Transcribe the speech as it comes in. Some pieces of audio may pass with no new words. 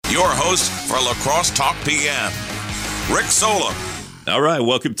your host for Lacrosse Talk PM, Rick Solom. All right,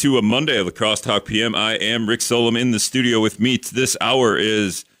 welcome to a Monday of Lacrosse Talk PM. I am Rick Solom. In the studio with me this hour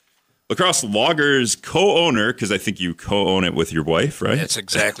is Crosse Loggers co-owner, because I think you co-own it with your wife, right? That's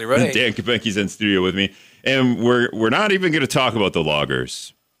exactly right. Dan Kapanke's in studio with me. And we're not even going to talk about the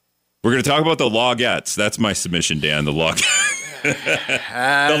loggers. We're going to talk about the logettes. That's my submission, Dan, the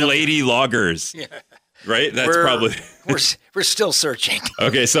the lady loggers. Yeah. Right? That's probably... we're still searching.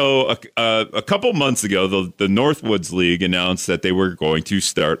 Okay, so a couple months ago, the Northwoods League announced that they were going to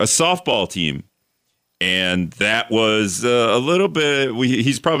start a softball team. And that was a little bit...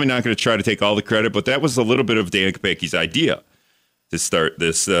 he's probably not going to try to take all the credit, but that was a little bit of Dan Kapanke's idea to start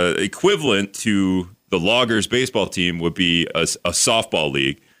this equivalent to the Loggers baseball team would be a softball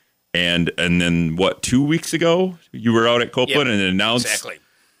league. And then, 2 weeks ago, you were out at Copeland and announced... Exactly.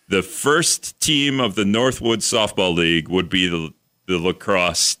 The first team of the Northwoods Softball League would be the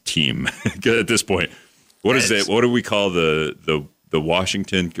lacrosse team at this point. What is it? What do we call the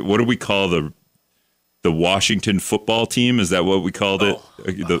Washington? What do we call the Washington football team? Is that what we called it?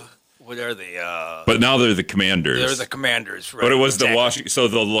 What are they? But now they're the Commanders. They're the Commanders, right? But it was the Washington. So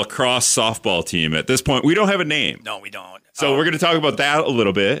the lacrosse softball team. At this point, we don't have a name. No, we don't. So we're going to talk about that a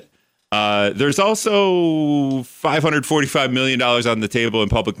little bit. There's also $545 million on the table in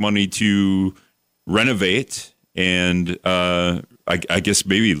public money to renovate and I guess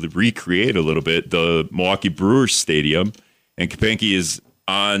maybe recreate a little bit the Milwaukee Brewers Stadium. And Kapanke is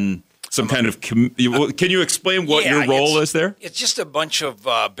on some kind of... can you explain what your role is there? It's just a bunch of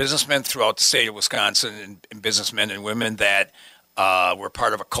businessmen throughout the state of Wisconsin and businessmen and women that were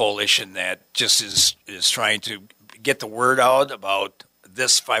part of a coalition that just is trying to get the word out about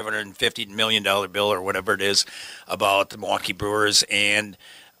this $550 million bill or whatever it is about the Milwaukee Brewers and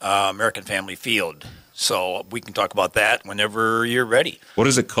American Family Field. So we can talk about that whenever you're ready. What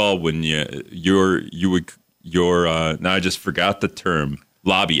is it called when you're now I just forgot the term,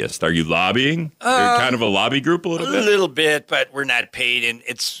 lobbyist. Are you lobbying? You're kind of a lobby group a little bit? A little bit, but we're not paid, and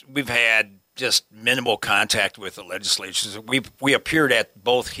we've had just minimal contact with the legislatures. We appeared at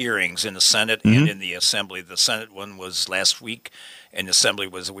both hearings in the Senate and in the Assembly. The Senate one was last week, and the Assembly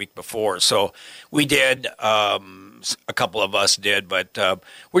was a week before. So we did, a couple of us did, but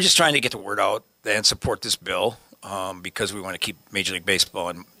we're just trying to get the word out and support this bill because we want to keep Major League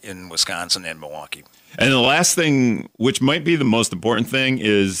Baseball in Wisconsin and Milwaukee. And the last thing, which might be the most important thing,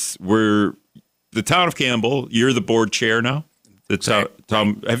 is the town of Campbell, you're the board chair now? Tom,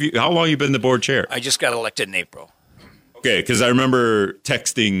 how long have you been the board chair? I just got elected in April. Okay, because I remember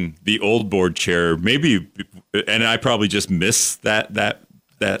texting the old board chair, and I probably just missed that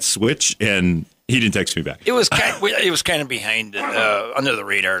switch, and he didn't text me back. It was kind of behind, under the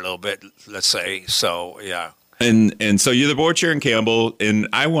radar a little bit, let's say. So yeah. And so you're the board chair in Campbell, and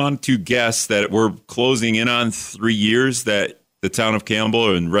I want to guess that we're closing in on 3 years that the town of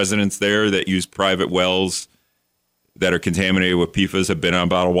Campbell and residents there that use private wells that are contaminated with PFAS have been on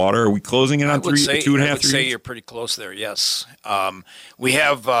bottled water. Are we closing in on 2.5 years? I would say you're pretty close there, yes. We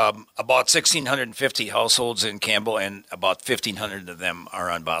have about 1,650 households in Campbell, and about 1,500 of them are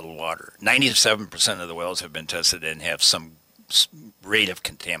on bottled water. 97% of the wells have been tested and have some rate of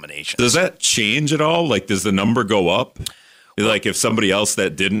contamination. Does that change at all? Like, does the number go up? Like, if somebody else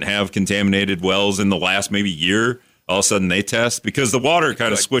that didn't have contaminated wells in the last maybe year, all of a sudden they test? Because the water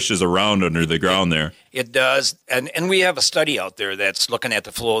kind of squishes around under the ground there. It does. And we have a study out there that's looking at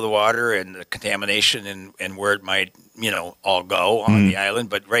the flow of the water and the contamination and where it might, all go on the island.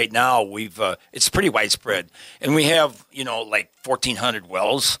 But right now it's pretty widespread. And we have, like 1,400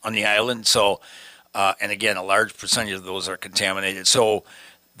 wells on the island. So, and again, a large percentage of those are contaminated. So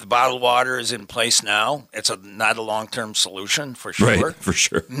the bottled water is in place now. It's not a long-term solution for sure. Right, for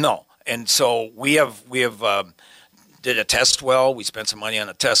sure. No. And so we have did a test well. We spent some money on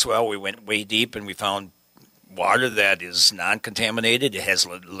a test well. We went way deep, and we found water that is non-contaminated. It has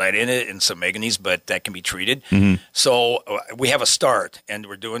lead in it and some manganese, but that can be treated. Mm-hmm. So we have a start, and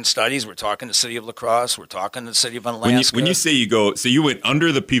we're doing studies. We're talking to the city of La Crosse. We're talking to the city of Alaska. When you say you went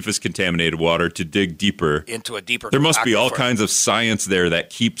under the PFAS-contaminated water to dig deeper. Into a deeper There must be all kinds of science there that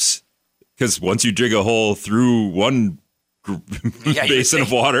keeps, because once you dig a hole through one basin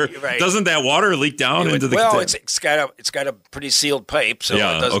of water, right, doesn't that water leak down into the? Well, it's got a pretty sealed pipe, so it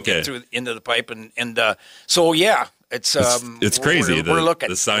doesn't get through into the pipe, and so yeah, it's crazy. We're looking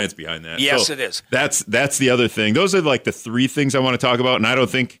the science behind that. Yes, so it is. That's the other thing. Those are like the three things I want to talk about, and I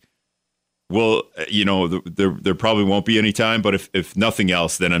don't think. Well, there probably won't be any time, but if nothing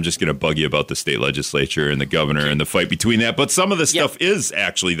else, then I'm just going to bug you about the state legislature and the governor and the fight between that. But some of the stuff is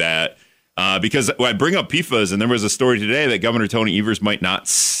actually that. Because when I bring up PFAS, and there was a story today that Governor Tony Evers might not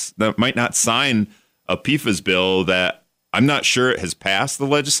sign a PFAS bill that I'm not sure it has passed the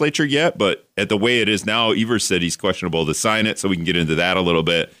legislature yet, but at the way it is now, Evers said he's questionable to sign it, so we can get into that a little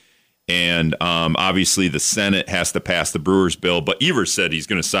bit. And obviously the Senate has to pass the Brewers bill, but Evers said he's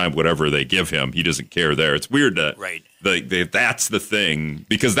going to sign whatever they give him. He doesn't care there. It's weird that that's the thing,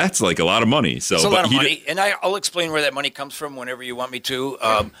 because that's like a lot of money. So it's a lot of money, and I'll explain where that money comes from whenever you want me to.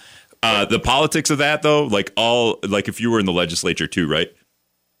 The politics of that, though, like if you were in the legislature too, right?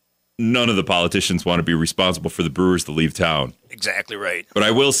 None of the politicians want to be responsible for the Brewers to leave town. Exactly right. But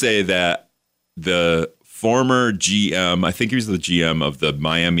I will say that the former GM, I think he was the GM of the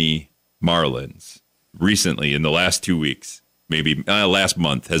Miami Marlins, recently in the last 2 weeks, maybe last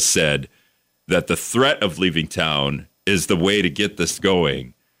month, has said that the threat of leaving town is the way to get this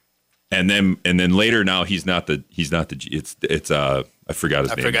going. And then later now I forgot his name.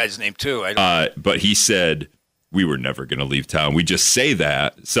 I forgot his name too. But he said we were never going to leave town. We just say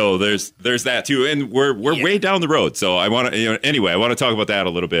that. So there's that too, and we're way down the road. So I want to anyway. I want to talk about that a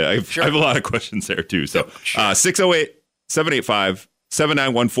little bit. I have a lot of questions there too. So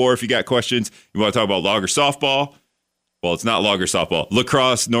 608-785-7914. If you got questions, you want to talk about Logger softball. Well, it's not Logger softball.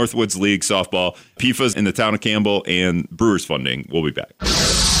 Lacrosse, Northwoods League softball, PFAS in the town of Campbell, and Brewers funding. We'll be back.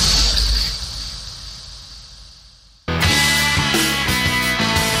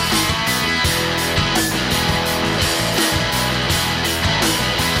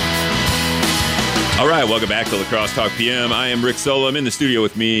 All right, welcome back to Lacrosse Talk PM. I am Rick Solom. In the studio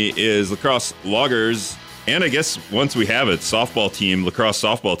with me is Lacrosse Loggers, and I guess once we have it, softball team, lacrosse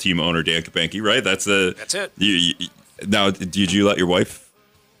softball team owner Dan Kapanke, right? That's it. Now, did you let your wife?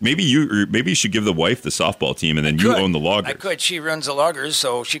 Maybe you should give the wife the softball team, and then you own the Loggers. I could. She runs the Loggers,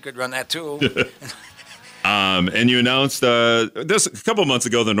 so she could run that too. And you announced this a couple months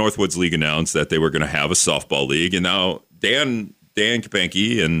ago. The Northwoods League announced that they were going to have a softball league, and now Dan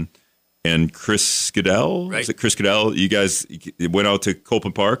Kapanke and Chris Goodell, right. Is it Chris Goodell? You guys went out to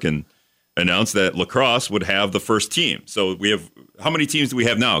Copeland Park and announced that lacrosse would have the first team. So we have, how many teams do we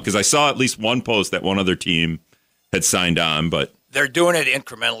have now? Because I saw at least one post that one other team had signed on, but they're doing it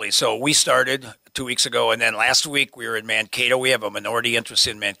incrementally. So we started 2 weeks ago, and then last week we were in Mankato. We have a minority interest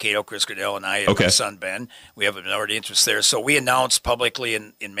in Mankato, Chris Goodell and I and my son Ben. We have a minority interest there. So we announced publicly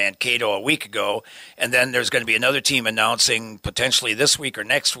in Mankato a week ago, and then there's going to be another team announcing potentially this week or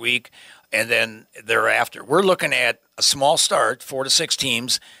next week, and then thereafter. We're looking at a small start, 4 to 6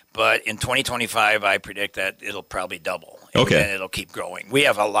 teams, but in 2025 I predict that it'll probably double. And then it'll keep growing. We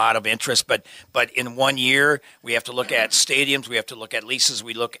have a lot of interest, but in 1 year we have to look at stadiums, we have to look at leases,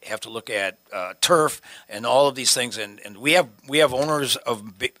 have to look at turf and all of these things. And we have owners of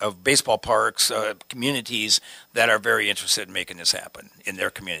baseball parks, communities that are very interested in making this happen in their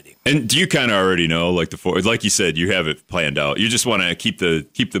community. And do you kind of already know, like you said, you have it planned out. You just want to keep the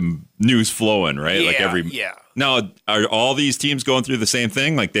news flowing, right? Yeah. Now, are all these teams going through the same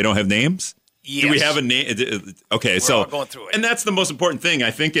thing? Like they don't have names? Yes. Do we have a name? Okay, We're all going through it. And that's the most important thing, I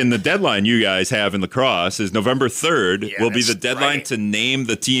think, in the deadline you guys have in lacrosse is November 3rd will be the deadline to name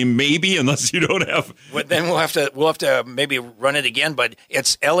the team, maybe, unless you don't have. But then we'll have to maybe run it again, but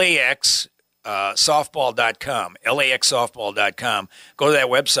it's LAX. Softball.com, LAXsoftball.com. Go to that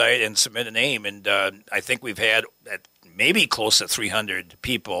website and submit a name. And I think we've had maybe close to 300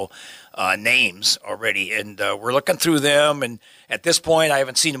 people names already. And we're looking through them. And at this point, I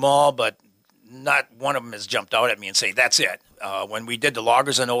haven't seen them all, but not one of them has jumped out at me and say, that's it. When we did the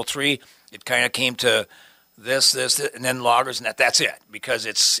Loggers in 03, it kind of came to this, and then Loggers, and that's it. Because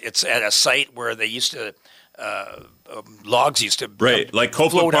it's at a site where they used to logs used to like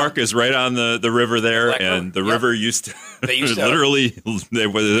Copeland Park is right on the river there, and the river used to literally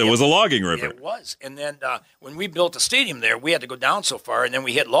it was a logging river. It was, and then when we built a stadium there, we had to go down so far, and then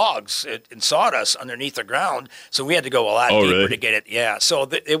we hit logs and sawdust underneath the ground, so we had to go a lot deeper to get it. Yeah, so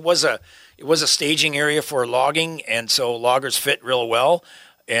it was a staging area for logging, and so loggers fit real well,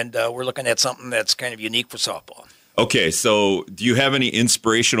 and we're looking at something that's kind of unique for softball. Okay, so do you have any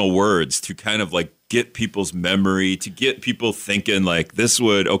inspirational words to kind of like get people's memory, to get people thinking like this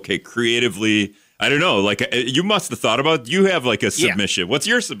would, creatively, I don't know, like you must have thought about, you have like a submission. What's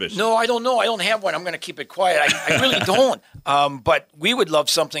your submission? No, I don't know. I don't have one. I'm going to keep it quiet. I really don't. But we would love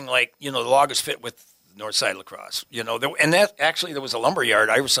something like, the Loggers fit with Northside Lacrosse, and that actually there was a lumberyard,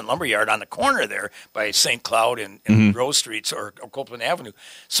 Iverson Lumberyard on the corner there by St. Cloud and Rose Streets or Copeland Avenue.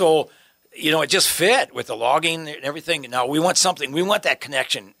 So, it just fit with the logging and everything. Now we want that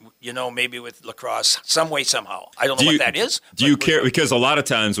connection. maybe with lacrosse, some way, somehow. I don't know what that is. Do you care? Because a lot of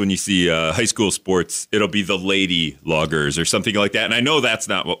times when you see high school sports, it'll be the lady loggers or something like that. And I know that's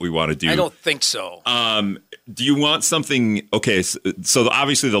not what we want to do. I don't think so. Do you want something? Okay, so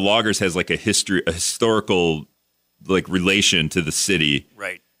obviously the loggers has like a historical like relation to the city.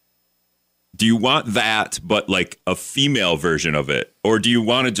 Right. Do you want that, but like a female version of it? Or do you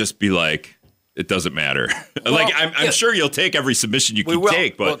want to just be like, it doesn't matter? Well, like, I'm sure you'll take every submission you can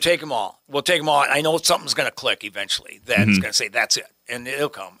take, but we'll take them all. I know something's going to click eventually. That's going to say, that's it. And it'll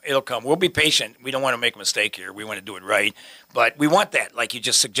come. We'll be patient. We don't want to make a mistake here. We want to do it right. But we want that, like you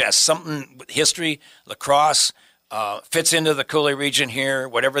just suggest, something with history, lacrosse, fits into the Cooley region here,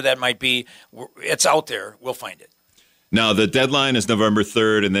 whatever that might be. It's out there. We'll find it. Now, the deadline is November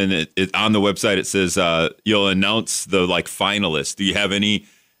 3rd, and then it on the website it says you'll announce the like finalists. Do you have any?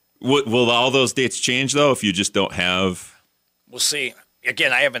 Will all those dates change though if you just don't have? We'll see.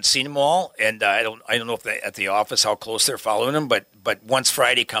 Again, I haven't seen them all, and I don't know if at the office how close they're following them. But once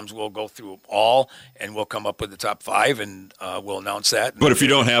Friday comes, we'll go through all, and we'll come up with the top 5, and we'll announce that. But if you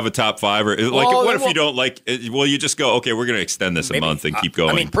don't have a top 5, or like, what if you don't like? Well, you just go, okay, we're going to extend this a month and keep going.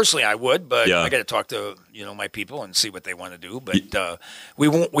 I mean, personally, I would, but I got to talk to my people and see what they want to do. But we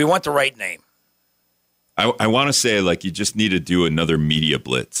want the right name. I want to say like you just need to do another media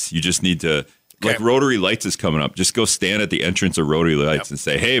blitz. You just need to. Like Rotary Lights is coming up. Just go stand at the entrance of Rotary Lights and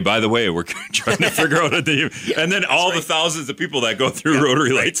say, hey, by the way, we're trying to figure out a name. And then all the thousands of people that go through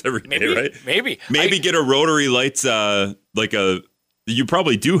Rotary Lights every day, right? Maybe get a Rotary Lights, you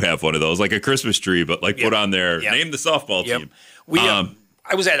probably do have one of those, like a Christmas tree, but like put on there, name the softball team.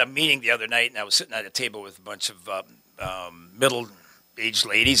 I was at a meeting the other night, and I was sitting at a table with a bunch of middle-aged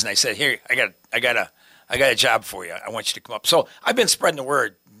ladies, and I said, here, I got a job for you. I want you to come up. So I've been spreading the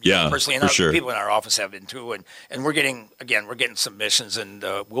word. Personally, and people in our office have been too, and we're getting submissions, and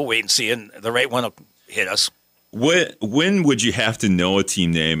we'll wait and see, and the right one will hit us. When would you have to know a team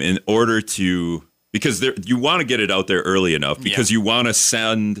name in order to? Because you want to get it out there early enough because you want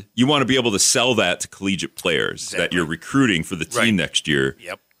to be able to sell that to collegiate players that you're recruiting for the team next year.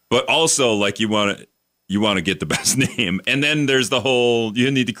 Yep. But also, like you want to get the best name, and then there's the whole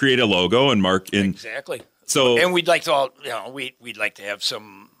you need to create a logo and mark in exactly. So, and we'd like to we'd like to have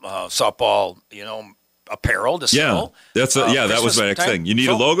some softball, apparel to sell. That was my next thing. You need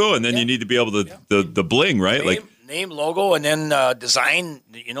a logo, and then you need to be able to the bling, right? Name, logo, and then design,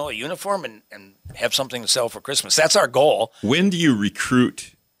 a uniform and have something to sell for Christmas. That's our goal. When do you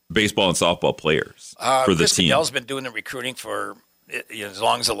recruit baseball and softball players for the Chris team? Cadell's been doing the recruiting for as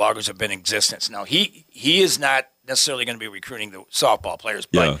long as the Loggers have been in existence. Now he is not necessarily going to be recruiting the softball players,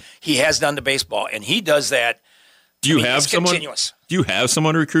 but he has done the baseball, and he does that. Do you have someone? Continuous. Do you have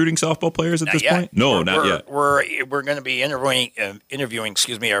someone recruiting softball players at this point? No, not yet. We're going to be interviewing.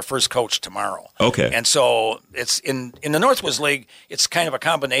 Our first coach tomorrow. Okay. And so it's in the Northwoods League. It's kind of a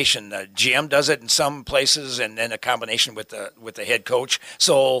combination. The GM does it in some places, and then a combination with the head coach.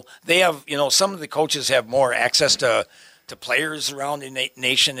 So they have some of the coaches have more access to players around the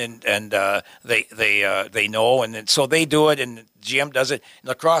nation, and they know, and so they do it, and GM does it. In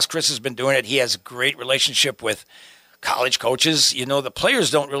lacrosse, Chris has been doing it. He has a great relationship with college coaches. The players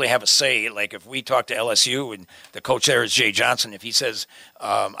don't really have a say. Like if we talk to LSU and the coach there is Jay Johnson, if he says,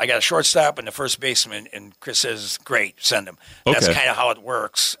 I got a shortstop and the first baseman, and Chris says, great, send him. Okay. That's kind of how it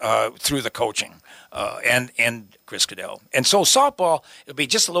works through the coaching and Chris Cadell. And so softball, it'll be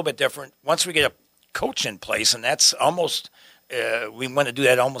just a little bit different once we get a coach in place, and that's almost we want to do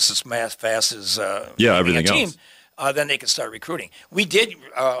that almost as fast as everything team. Else. Then they can start recruiting. We did.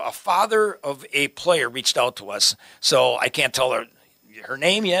 A father of a player reached out to us, so I can't tell her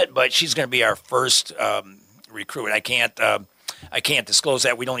name yet, but she's going to be our first recruit. I can't disclose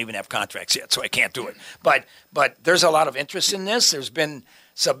that. We don't even have contracts yet, so I can't do it. But there's a lot of interest in this. There's been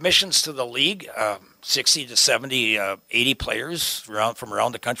submissions to the league, 60 to 70, 80 players from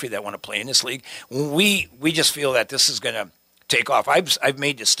around the country that want to play in this league. We just feel that this is going to take off. I've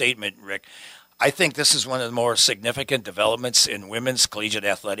made the statement, Rick. I think this is one of the more significant developments in women's collegiate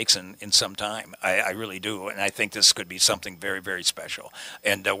athletics in some time. I really do, and I think this could be something very, very special.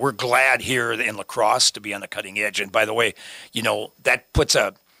 And we're glad here in lacrosse to be on the cutting edge. And by the way, that puts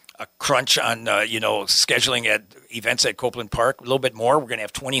a crunch on, scheduling at events at Copeland Park a little bit more. We're going to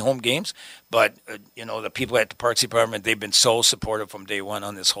have 20 home games, but, the people at the Parks Department, they've been so supportive from day one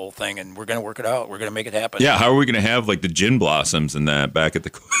on this whole thing, and we're going to work it out. We're going to make it happen. Yeah, how are we going to have, like, the Gin Blossoms and that back at the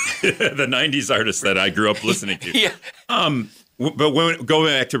 90s artists that I grew up listening to? Yeah. But going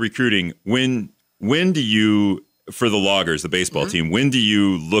back to recruiting, when do you for the Loggers, the baseball team, when do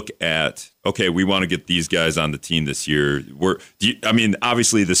you look at, okay, we want to get these guys on the team this year?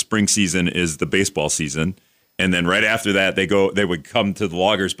 Obviously the spring season is the baseball season, and then right after that they would come to the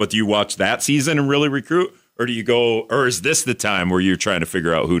Loggers. But do you watch that season and really recruit, or do you go, or is this the time where you're trying to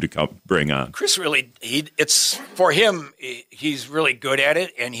figure out who to bring on? Chris really, it's for him. He's really good at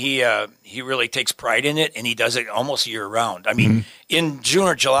it, and he really takes pride in it, and he does it almost year round. I mean, in June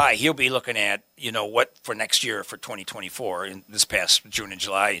or July, he'll be looking at what for next year for 2024 in this past June and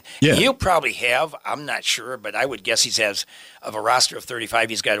July. Yeah. He'll probably have, I'm not sure, but I would guess he has of a roster of 35.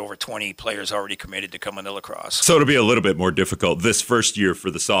 He's got over 20 players already committed to come into lacrosse. So it'll be a little bit more difficult this first year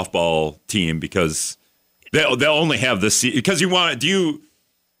for the softball team because they'll only have this because do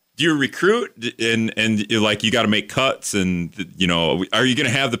you recruit and you're like you got to make cuts and are you going to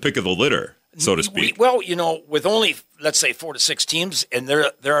have the pick of the litter, so to speak? With only let's say 4 to 6 teams, and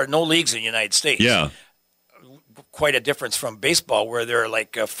there are no leagues in the United States. Yeah, quite a difference from baseball where there are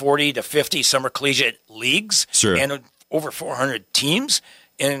like 40 to 50 summer collegiate leagues, sure, and over 400 teams.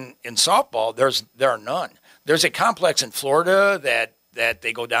 In softball, there are none. There's a complex in Florida that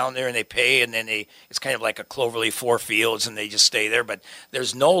they go down there and they pay, and then it's kind of like a cloverleaf 4 fields, and they just stay there. But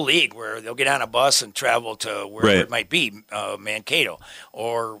there's no league where they'll get on a bus and travel to wherever it might be, Mankato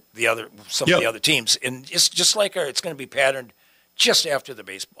or some of the other teams. And it's just like it's going to be patterned just after the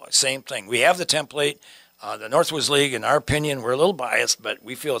baseball. Same thing. We have the template. The Northwoods League, in our opinion, we're a little biased, but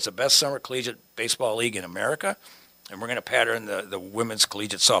we feel it's the best summer collegiate baseball league in America. And we're going to pattern the women's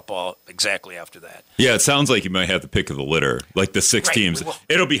collegiate softball exactly after that. Yeah, it sounds like you might have the pick of the litter, like the 6 teams.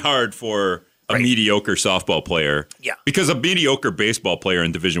 It'll be hard for a mediocre softball player. Yeah. Because a mediocre baseball player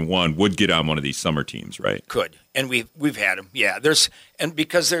in Division I would get on one of these summer teams, right? Could. And we've had them. Yeah.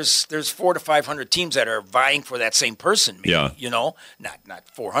 Because there's 400 to 500 teams that are vying for that same person. Maybe, not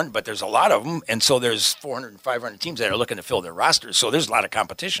 400, but there's a lot of them. And so there's 400 and 500 teams that are looking to fill their rosters. So there's a lot of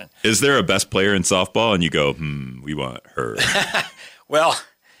competition. Is there a best player in softball? And you go, we want her. Well,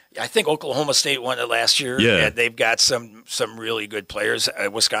 I think Oklahoma State won it last year. Yeah. They've got some really good players.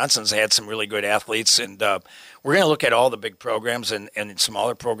 Wisconsin's had some really good athletes. And we're going to look at all the big programs and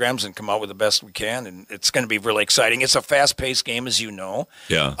smaller programs and come out with the best we can. And it's going to be really exciting. It's a fast-paced game, as you know.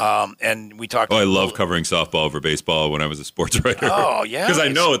 Yeah. And we talked I love covering softball over baseball when I was a sports writer. Oh, yeah. Because I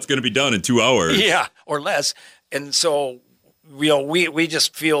know it's going to be done in 2 hours. Yeah, or less. And so we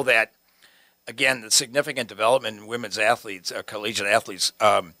just feel that, again, the significant development in women's athletes, collegiate athletes.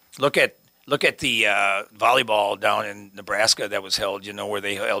 Look at the volleyball down in Nebraska that was held, where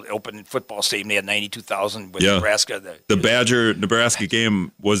they held open football stadium. They had 92,000 with Nebraska. The Badger-Nebraska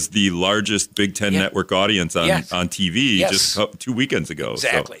game was the largest Big Ten network audience on TV just 2 weekends ago.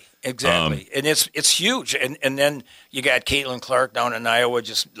 Exactly. So, Exactly. And it's huge. And then you got Caitlin Clark down in Iowa,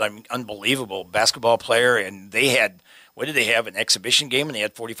 just unbelievable basketball player. And they had, what did they have, an exhibition game, and they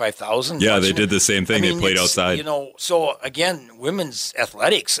had 45,000? Yeah, they did the same thing. They played outside. So again, women's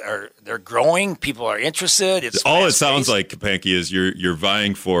athletics they're growing. People are interested. It's all it sounds like, Kapanke, is you're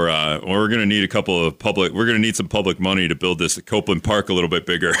vying for. We're going to need we're going to need some public money to build this at Copeland Park a little bit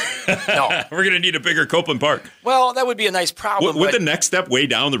bigger. No, we're going to need a bigger Copeland Park. Well, that would be a nice problem. Would the next step way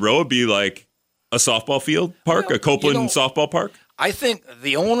down the road be like a softball field park, a Copeland softball park? I think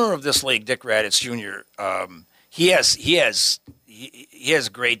the owner of this league, Dick Raditz Jr. He has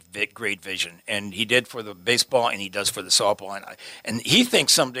great vision, and he did for the baseball, and he does for the softball, and he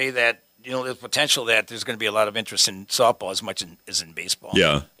thinks someday that there's potential that there's going to be a lot of interest in softball as much as in baseball.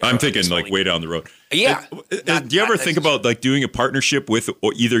 Yeah, I'm thinking like way down the road. Yeah. Do you ever think about like doing a partnership with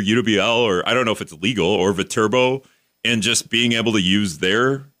either UWL or I don't know if it's legal or Viterbo, and just being able to use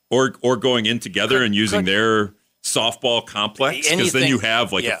their or going in together and using their softball complex, because then you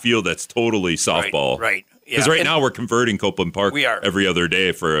have like a field that's totally softball. Right. Because right now we're converting Copeland Park every other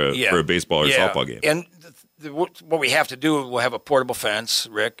day for a baseball or softball game. And what we have to do, we'll have a portable fence,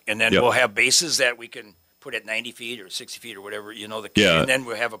 Rick, and then we'll have bases that we can put at 90 feet or 60 feet or whatever, and then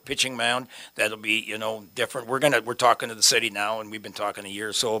we'll have a pitching mound that'll be, different. We're talking to the city now, and we've been talking a year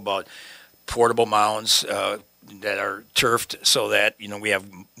or so about portable mounds that are turfed, so that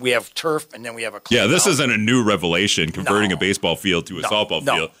we have turf and then we have a clean this mound. isn't a new revelation, converting a baseball field to a softball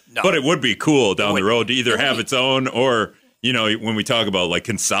field. But it would be cool down the road to either have its own or when we talk about like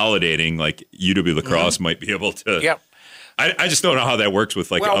consolidating, like UW Lacrosse might be able to. Yep. I just don't know how that works with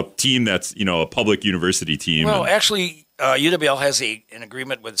like a team that's a public university team. Well, actually, UWL has an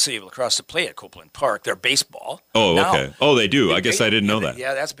agreement with the city of La Crosse to play at Copeland Park. Their baseball. Oh, okay. Oh, they do. I guess I didn't know that.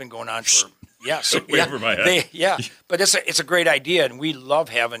 Yeah, that's been going on for. Yeah, so, way over my head. But it's a great idea, and we love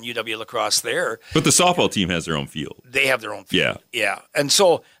having UW La Crosse there. But the softball team has their own field. They have their own field. Yeah. And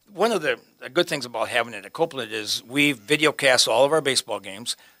so one of the good things about having it at Copeland is we videocast all of our baseball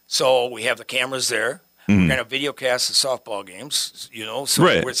games. So we have the cameras there. We're going to videocast the softball games, so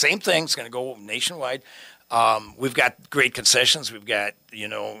we're same thing. It's going to go nationwide. We've got great concessions. We've got,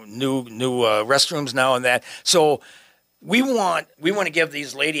 new restrooms now and that. So we want to give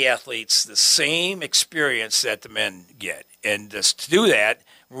these lady athletes the same experience that the men get. And just to do that,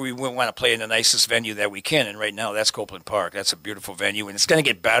 we want to play in the nicest venue that we can. And right now that's Copeland Park. That's a beautiful venue, and it's going to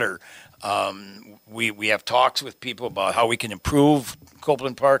get better. We have talks with people about how we can improve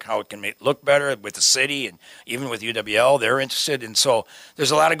Copeland Park, how it can look better with the city, and even with UWL, they're interested. And so there's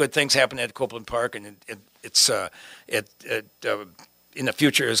a lot of good things happening at Copeland Park, and it's in the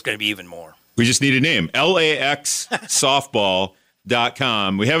future is going to be even more. We just need a name,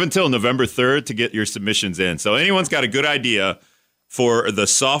 laxsoftball.com. We have until November 3rd to get your submissions in. So anyone's got a good idea for the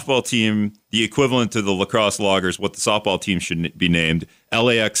softball team, the equivalent to the lacrosse loggers, what the softball team should be named,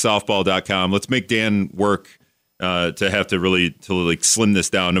 laxsoftball.com. Let's make Dan work to really slim this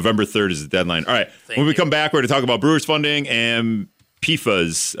down. November 3rd is the deadline. All right. When we come back, we're going to talk about Brewers funding and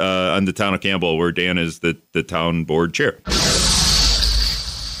PFAS on the town of Campbell, where Dan is the town board chair.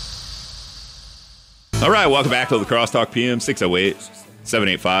 All right. Welcome back to the Cross Talk PM.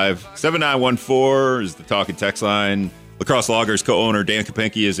 608-785-7914 is the talk and text line. Lacrosse Loggers co-owner Dan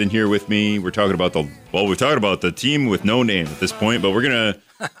Kapanke is in here with me. We're talking about the team with no name at this point, but we're going to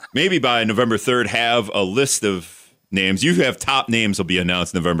maybe by November 3rd have a list of names. You have top names will be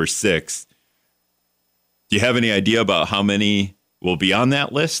announced November 6th. Do you have any idea about how many will be on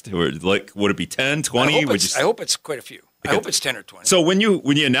that list? Or would it be 10, 20? I hope it's quite a few. I hope it's 10 or 20. So when you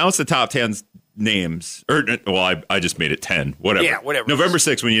announce the top 10 names, I just made it 10, whatever. Yeah, whatever. November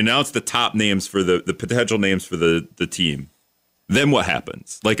 6th, when you announce the top names for the potential names for the team, then what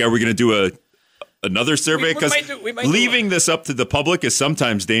happens? Are we going to do another survey? Because leaving this up to the public is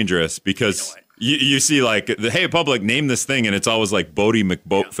sometimes dangerous because you see hey, public, name this thing, and it's always like Bodie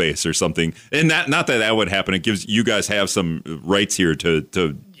McBoatface or something. And not that would happen. It gives you guys have some rights here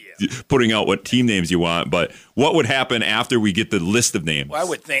to putting out what team names you want, but what would happen after we get the list of names?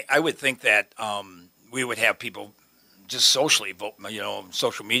 Well, I would think that we would have people just socially vote,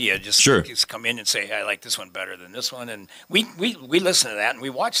 social media, just come in and say, hey, I like this one better than this one, and we listen to that and we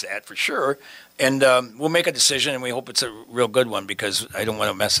watch that for sure, and we'll make a decision, and we hope it's a real good one because I don't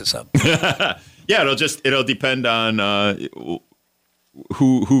want to mess this up. Yeah, it'll depend on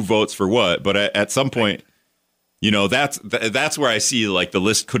who votes for what, but at some point. That's where I see the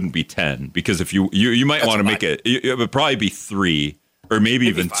list couldn't be 10 because if you might want to make it would probably be 3 or maybe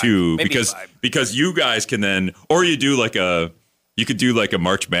even 5, 2 maybe because you guys can then, or you could do a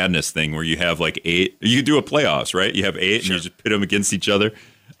March Madness thing where you have 8. You could do a playoffs, right? You have 8 and you just pit them against each other.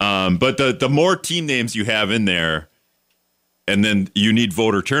 But the more team names you have in there, and then you need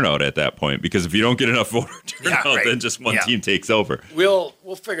voter turnout at that point because if you don't get enough voter turnout, then just one team takes over. We'll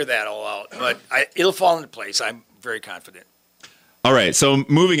figure that all out, but it'll fall into place. I'm very confident. All right, so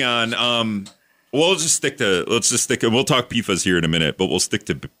moving on. We'll talk PFAS here in a minute, but we'll stick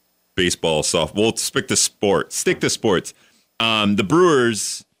to baseball, softball. We'll stick to sports. The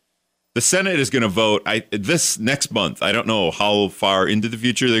Brewers, the Senate is going to vote this next month. I don't know how far into the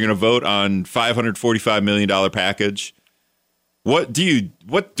future they're going to vote on $545 million package. What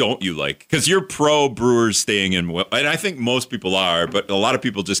don't you like? Because you're pro Brewers staying in, and I think most people are, but a lot of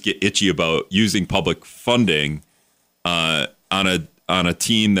people just get itchy about using public funding on a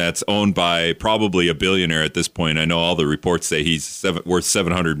team that's owned by probably a billionaire at this point. I know all the reports say he's worth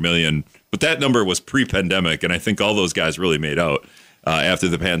 $700 million, but that number was pre-pandemic, and I think all those guys really made out after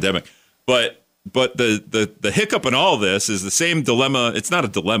the pandemic. But the hiccup in all this is the same dilemma. It's not a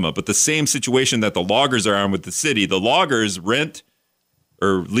dilemma, but the same situation that the loggers are on with the city. The loggers rent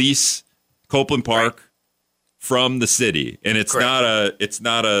or lease Copeland Park from the city, and it's not a.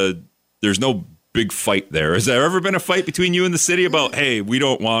 There's no big fight there. Has there ever been a fight between you and the city about, hey, we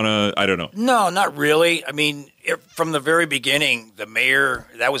don't want to? I don't know. No, not really. I mean, from the very beginning, the mayor.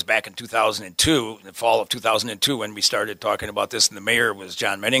 That was back in 2002, the fall of 2002, when we started talking about this, and the mayor was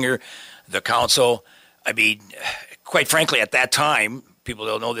John Menninger. The council, I mean, quite frankly, at that time, people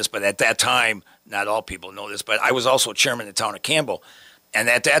don't know this, but at that time, not all people know this, but I was also chairman of the town of Campbell. And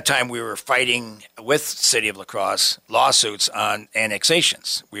at that time, we were fighting with the city of La Crosse lawsuits on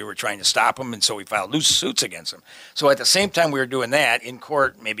annexations. We were trying to stop them, and so we filed loose suits against them. So at the same time we were doing that in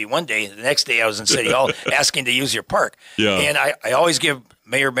court, maybe one day, the next day I was in City Hall asking to use your park. Yeah. And I always give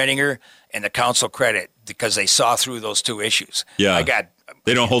Mayor Menninger and the council credit because they saw through those two issues. Yeah.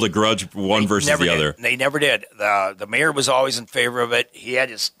 They don't hold a grudge one versus the other. They never did. The mayor was always in favor of it. He had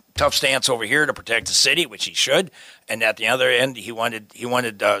his tough stance over here to protect the city, which he should. And at the other end, he wanted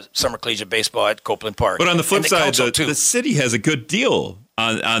summer collegiate baseball at Copeland Park. But on the flip side, the city has a good deal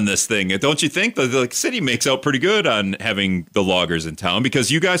on this thing. Don't you think? The city makes out pretty good on having the loggers in town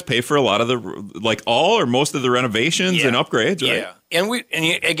because you guys pay for a lot of the, all or most of the renovations and upgrades, right? Yeah. And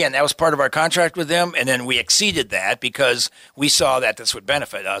again, that was part of our contract with them, and then we exceeded that because we saw that this would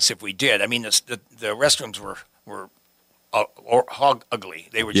benefit us if we did. I mean, the restrooms were ugly.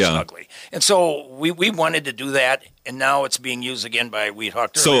 They were just ugly. And so we wanted to do that, and now it's being used again by, we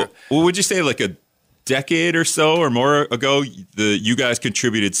talked earlier. So would you say like a decade or so or more ago, you guys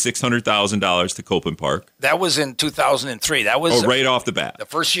contributed $600,000 to Copeland Park? That was in 2003. That was right off the bat. The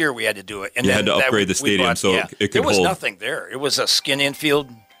first year we had to do it. And you had to upgrade the stadium it could hold. There was nothing there. It was a skin infield.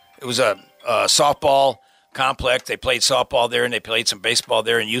 It was a softball complex. They played softball there, and they played some baseball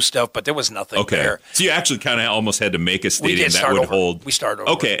there and youth stuff, but there was nothing there. So you actually kind of almost had to make a stadium that would hold. We started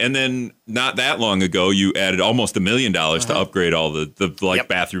over. Okay, and then not that long ago, you added almost $1 million to upgrade all the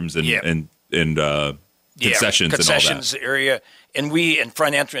bathrooms and concessions and all that area. And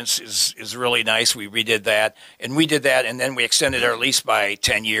front entrance is really nice. We redid that, and and then we extended our lease by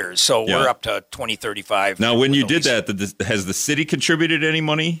 10 years. So we're up to 2035. Now, when you did that, has the city contributed any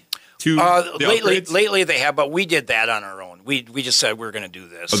money to lately they have, but we did that on our own. We just said we're going to do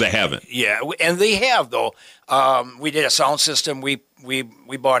this. Oh, they haven't. Yeah, and they have though. We did a sound system. We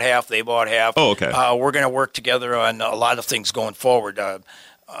bought half. They bought half. Oh, okay. We're going to work together on a lot of things going forward.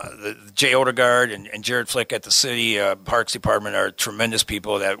 Jay Odegaard and Jared Flick at the city Parks Department are tremendous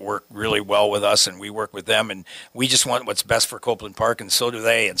people that work really well with us, and we work with them, and we just want what's best for Copeland Park, and so do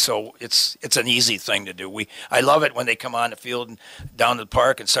they. And so it's an easy thing to do. I love it when they come on the field and down to the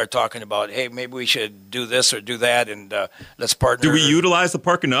park and start talking about, hey, maybe we should do this or do that, and let's partner. Do we utilize the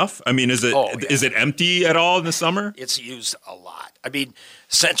park enough? I mean, is it empty at all in the summer? It's used a lot. I mean,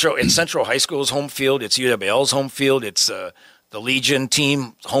 Central High School's home field. It's UWL's home field. It's the Legion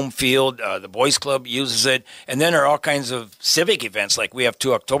team home field, the Boys Club uses it, and then there are all kinds of civic events. Like we have 2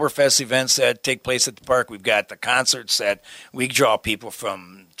 Oktoberfest events that take place at the park. We've got the concerts that we draw people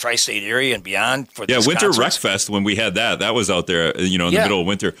from tri-state area and beyond for. Yeah, Winter concerts. Rec Fest when we had that was out there, in the middle of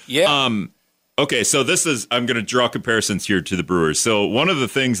winter. Yeah. Okay, so I'm going to draw comparisons here to the Brewers. So one of the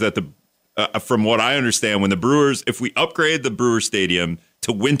things that from what I understand, when the Brewers, if we upgrade the Brewers Stadium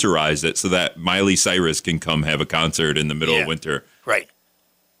to winterize it so that Miley Cyrus can come have a concert in the middle of winter. Right.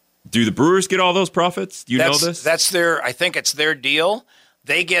 Do the Brewers get all those profits? Do you know this? That's I think it's their deal.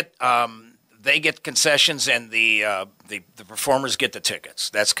 They get concessions, and the performers get the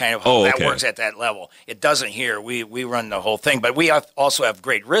tickets. That's kind of how that works at that level. It doesn't here. We run the whole thing, but we also have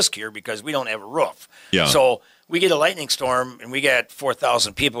great risk here because we don't have a roof. Yeah. So we get a lightning storm, and we got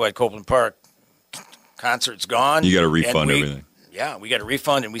 4,000 people at Copeland Park. Concert's gone. You got to refund everything. Yeah, we got a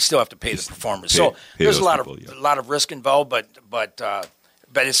refund, and we still have to pay the performers. So there's a lot of risk involved, but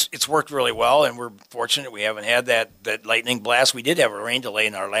it's worked really well, and we're fortunate we haven't had that lightning blast. We did have a rain delay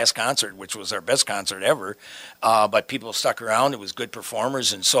in our last concert, which was our best concert ever, but people stuck around. It was good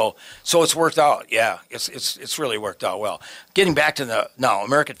performers, and so it's worked out. Yeah, it's really worked out well. Getting back to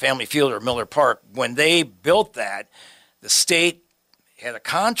American Family Field or Miller Park, when they built that, the state had a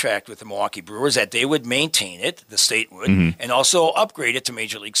contract with the Milwaukee Brewers that they would maintain it, the state would, and also upgrade it to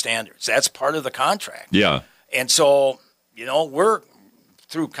Major League standards. That's part of the contract. Yeah. And so, we're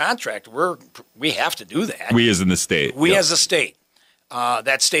through contract, we have to do that. We as in the state. We as a state.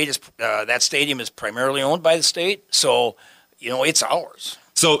 That stadium is primarily owned by the state, so it's ours.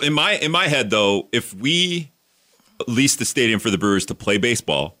 So in my head though, if we lease the stadium for the Brewers to play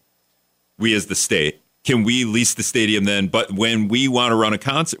baseball, we as the state, can we lease the stadium then? But when we want to run a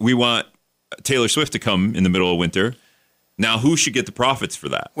concert, we want Taylor Swift to come in the middle of winter. Now, who should get the profits for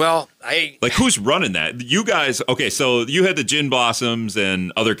that? Well, who's running that? You guys, okay? So you had the Gin Blossoms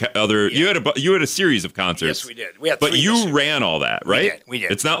and other. Yeah. You had a series of concerts. Yes, we did. We had, but you ran all that, right? We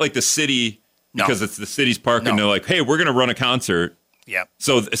did. It's not like the city because it's the city's park, and they're like, "Hey, we're going to run a concert." Yeah.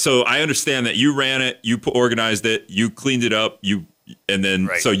 So I understand that you ran it, you organized it, you cleaned it up,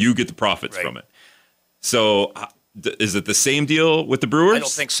 so you get the profits from it. So is it the same deal with the Brewers? I don't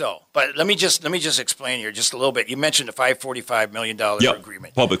think so. But let me just explain here just a little bit. You mentioned the $545 million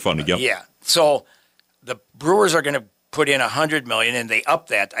agreement. Public funding, yeah. So the Brewers are going to put in $100 million, and they upped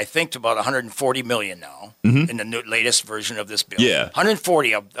that, I think, to about $140 million now in the latest version of this bill. Yeah.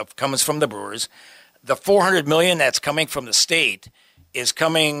 140 of comes from the Brewers. The $400 million that's coming from the state is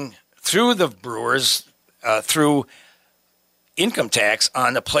coming through the Brewers through income tax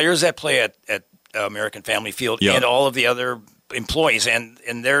on the players that play at American Family Field and all of the other employees. And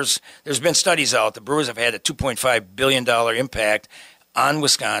there's been studies out. The Brewers have had a $2.5 billion impact on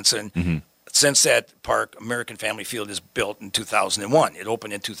Wisconsin. Mm-hmm. Since that park, American Family Field, is built in 2001. It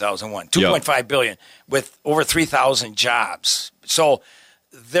opened in 2001. $2.5 billion with over 3,000 jobs. So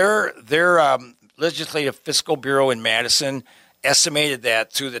their Legislative Fiscal Bureau in Madison estimated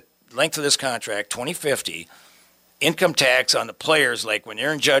that through the length of this contract, 2050, income tax on the players, like when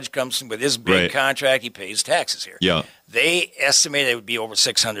Aaron Judge comes in with his big contract, he pays taxes here. Yeah. They estimated it would be over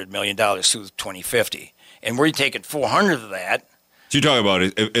 $600 million through 2050. And we're taking 400 of that. So you're talking about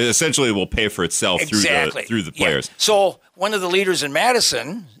it essentially will pay for itself through the players. Yeah. So one of the leaders in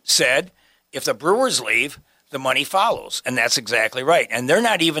Madison said, if the Brewers leave, the money follows. And that's exactly right. And they're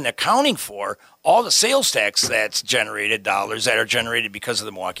not even accounting for all the sales tax that's generated, dollars that are generated because of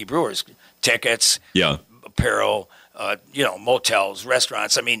the Milwaukee Brewers. Tickets, apparel, motels,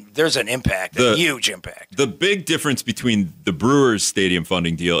 restaurants. I mean, there's an impact, a huge impact. The big difference between the Brewers stadium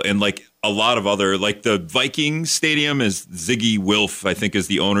funding deal and like a lot of other, like the Vikings stadium, is Ziggy Wilf, I think, is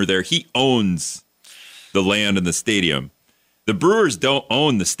the owner there. He owns the land and the stadium. The Brewers don't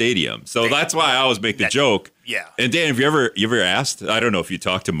own the stadium. So that's why I always make the joke. Yeah. And Dan, have you ever asked, I don't know if you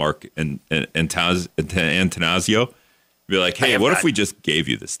talked to Mark and Antanasio, be like, hey, what if we just gave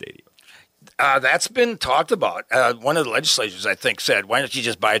you the stadium? That's been talked about. One of the legislators, I think, said, why don't you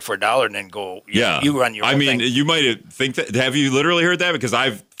just buy it for $1 and then go, you run your own thing. You might think that. Have you literally heard that? Because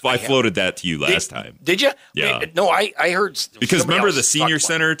I floated that to you last time. Did you? Yeah. No, I heard. Because remember the senior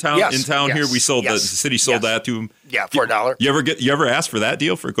center in town here? We sold the city sold that to him. Yeah, for $1. You ever ask for that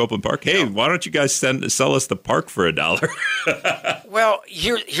deal for Copeland Park? Hey, why don't you guys sell us the park for $1? Well,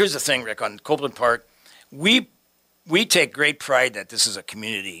 here's the thing, Rick. On Copeland Park, we take great pride that this is a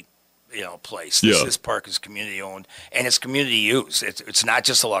community place. This park is community owned and it's community used. It's not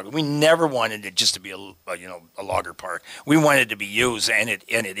just a logger. We never wanted it just to be a logger park. We wanted it to be used, and it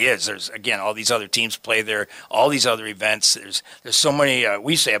is. There's again all these other teams play there, all these other events. There's so many.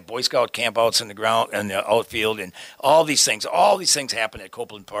 We used to have Boy Scout campouts in the ground and the outfield, and all these things. All these things happen at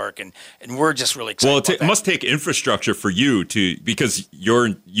Copeland Park, and we're just really excited. Well, it must take infrastructure for you because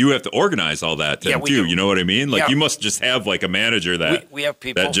you have to organize all that too. Do. You know what I mean? Like you must just have like a manager that we have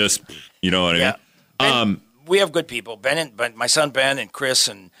people that just. You know what I mean? We have good people. My son Ben and Chris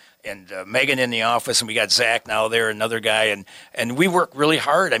and Megan in the office, and we got Zach now there, another guy, and we work really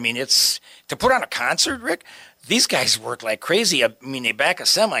hard. I mean, it's to put on a concert, Rick. These guys work like crazy. I mean, they back a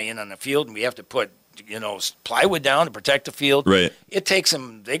semi in on the field, and we have to put plywood down to protect the field. Right. It takes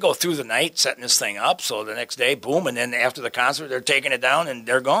them. They go through the night setting this thing up, so the next day, boom, and then after the concert, they're taking it down and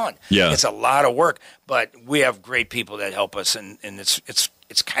they're gone. Yeah. It's a lot of work, but we have great people that help us, and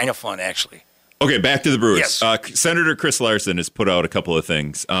it's kind of fun, actually. Okay, back to the Brewers. Yes. Senator Chris Larson has put out a couple of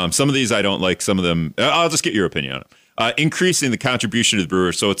things. Some of these I don't like. Some of them, I'll just get your opinion on it. Increasing the contribution to the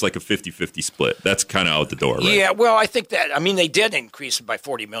Brewers, so it's like a 50-50 split. That's kind of out the door, right? Yeah, well, I think that, they did increase it by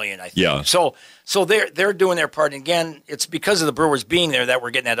 $40 million, I think. Yeah. So they're doing their part. And again, it's because of the Brewers being there that we're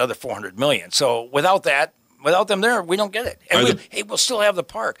getting that other $400 million. So without them there, we don't get it. And we'll still have the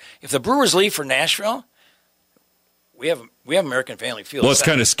park. If the Brewers leave for Nashville, we have American Family Field. Well, it's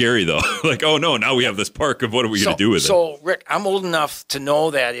kind of scary, though. Like, oh, no, now we have this park. What are we going to do with it? So, Rick, I'm old enough to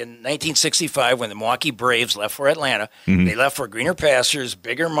know that in 1965, when the Milwaukee Braves left for Atlanta, they left for greener pastures,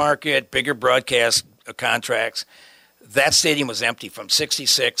 bigger market, bigger broadcast contracts. That stadium was empty from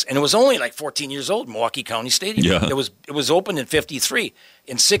 66, and it was only like 14 years old, Milwaukee County Stadium. Yeah. It was opened in 53.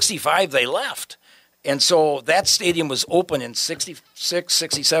 In 65, they left. And so that stadium was open in 66,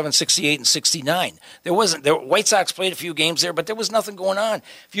 67, 68, and 69. White Sox played a few games there, but there was nothing going on.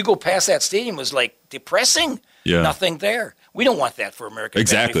 If you go past that stadium, it was like depressing. Yeah. Nothing there. We don't want that for American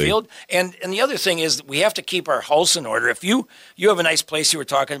Family Field. And the other thing is we have to keep our house in order. If you have a nice place you were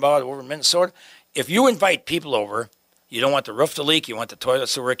talking about over in Minnesota, if you invite people over, you don't want the roof to leak. You want the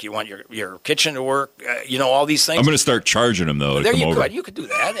toilets to work. You want your kitchen to work. All these things. I'm going to start charging them, though, to come over. You could do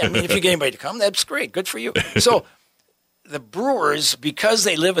that. If you get anybody to come, that's great. Good for you. So the Brewers, because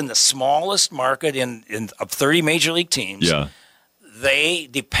they live in the smallest market of 30 major league teams, they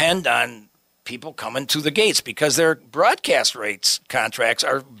depend on people coming to the gates because their broadcast rates contracts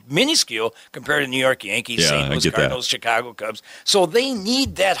are minuscule compared to New York Yankees, St. Louis Cardinals, Chicago Cubs. So they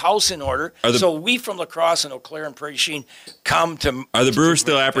need that house in order. So we from La Crosse and Eau Claire and Prairie Sheen come to. Are the Brewers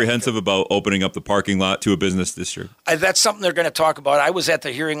still apprehensive about opening up the parking lot to a business district? That's something they're going to talk about. I was at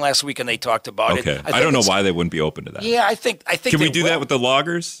the hearing last week and they talked about it. Okay, I don't know why they wouldn't be open to that. Yeah, I think. Can we do that with the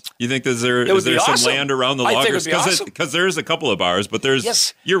loggers? You think is there some land around the loggers? Because there's a couple of bars, but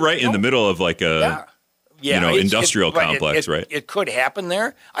there's you're right in the middle of like a industrial complex, right? It could happen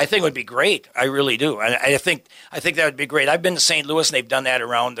there. I think it would be great. I really do. I think that would be great. I've been to St. Louis and they've done that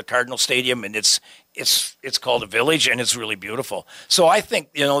around the Cardinal Stadium, and it's it's called a village, and it's really beautiful. So I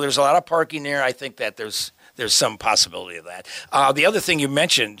think there's a lot of parking there. I think that there's some possibility of that. The other thing you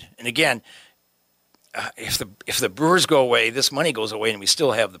mentioned, and again, if the Brewers go away, this money goes away, and we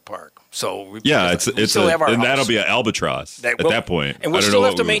still have the park. So we still have our and house. That'll be an albatross at that point. And we'll still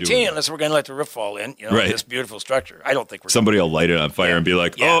have to maintain it unless we're going to let the roof fall in. This beautiful structure. I don't think somebody will light it on fire and be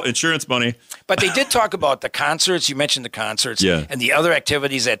like, "Oh, insurance money." But they did talk about the concerts. You mentioned the concerts, and the other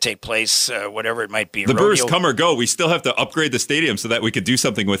activities that take place, whatever it might be. The Brewers come or go. We still have to upgrade the stadium so that we could do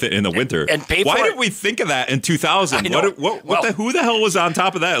something with it in the winter. And pay for Why it. didn't we think of that in 2000? Who the hell was on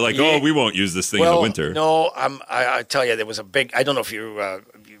top of that? Like, we won't use this thing in the winter. No, I tell you, there was a big. I don't know if you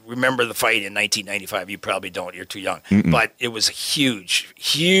remember the fight in 1995. You probably don't. You're too young. But it was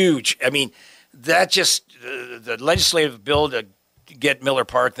huge. I mean, that just the legislative bill to get Miller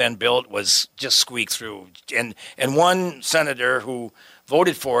Park then built was just squeaked through. And one senator who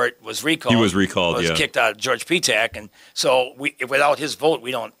voted for it was recalled. He was recalled. Was kicked out. George Petak, and so without his vote,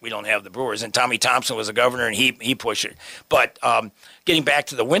 we don't have the Brewers. And Tommy Thompson was the governor, and he pushed it. But getting back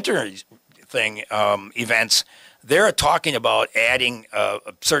to the winter thing, events. They're talking about adding a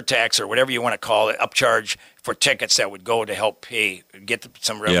surtax or whatever you want to call it, upcharge for tickets that would go to help get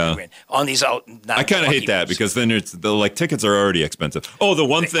some revenue in on these out. I kind of hate that because then tickets are already expensive. Oh, the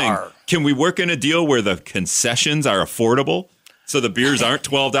one thing, can we work in a deal where the concessions are affordable? So the beers aren't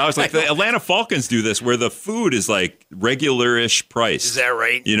 $12. Like the Atlanta Falcons do this, where the food is like regular-ish price. Is that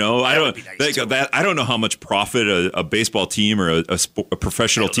right? I don't know how much profit a baseball team or a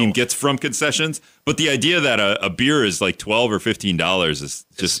professional team gets from concessions, but the idea that a beer is like $12 or $15 is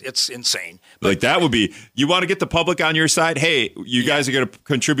just it's insane. Like that would be. You want to get the public on your side? Hey, you guys are going to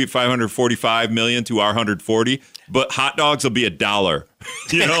contribute $545 million to our 140, but hot dogs will be $1.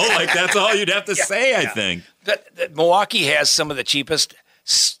 That's all you'd have to say. I think. That Milwaukee has some of the cheapest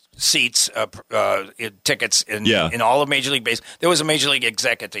seats, tickets in all of Major League Baseball. There was a Major League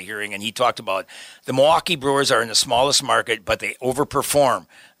exec at the hearing, and he talked about the Milwaukee Brewers are in the smallest market, but they overperform.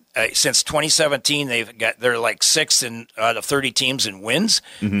 Since 2017, they're like sixth out of 30 teams in wins.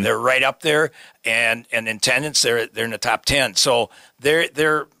 Mm-hmm. They're right up there, and in attendance, they're in the top 10. So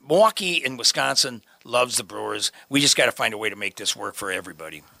they're Milwaukee and Wisconsin loves the Brewers. We just got to find a way to make this work for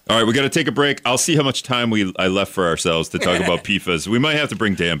everybody. All right, we got to take a break. I'll see how much time I left for ourselves to talk about PFAS. We might have to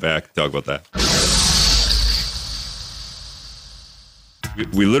bring Dan back to talk about that.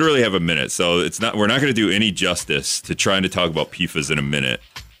 We literally have a minute, so we're not going to do any justice to trying to talk about PFAS in a minute.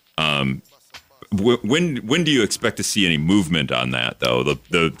 When do you expect to see any movement on that, though?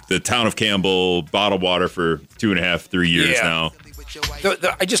 The town of Campbell bottled water for 2.5, 3 years now.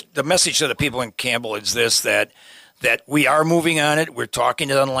 The message to the people in Campbell is this, that we are moving on it. We're talking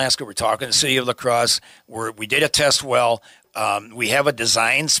to Unalaska. We're talking to the city of La Crosse. We did a test well. We have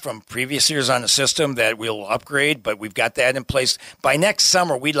designs from previous years on the system that we'll upgrade, but we've got that in place. By next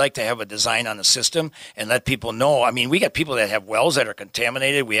summer, we'd like to have a design on the system and let people know. I mean, we got people that have wells that are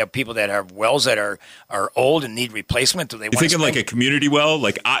contaminated. We have people that have wells that are old and need replacement. You're thinking like a community well?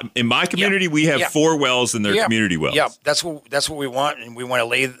 Like in my community, we have 4 wells in their community wells. Yeah, that's what we want, and we want to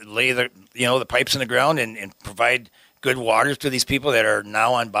lay the pipes in the ground and provide good water to these people that are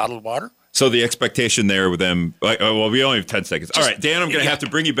now on bottled water. So the expectation there with them, we only have 10 seconds. All right, Dan, I'm going to have to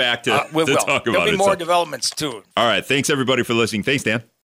bring you back to talk about it. There'll be more developments, too. All right, thanks, everybody, for listening. Thanks, Dan.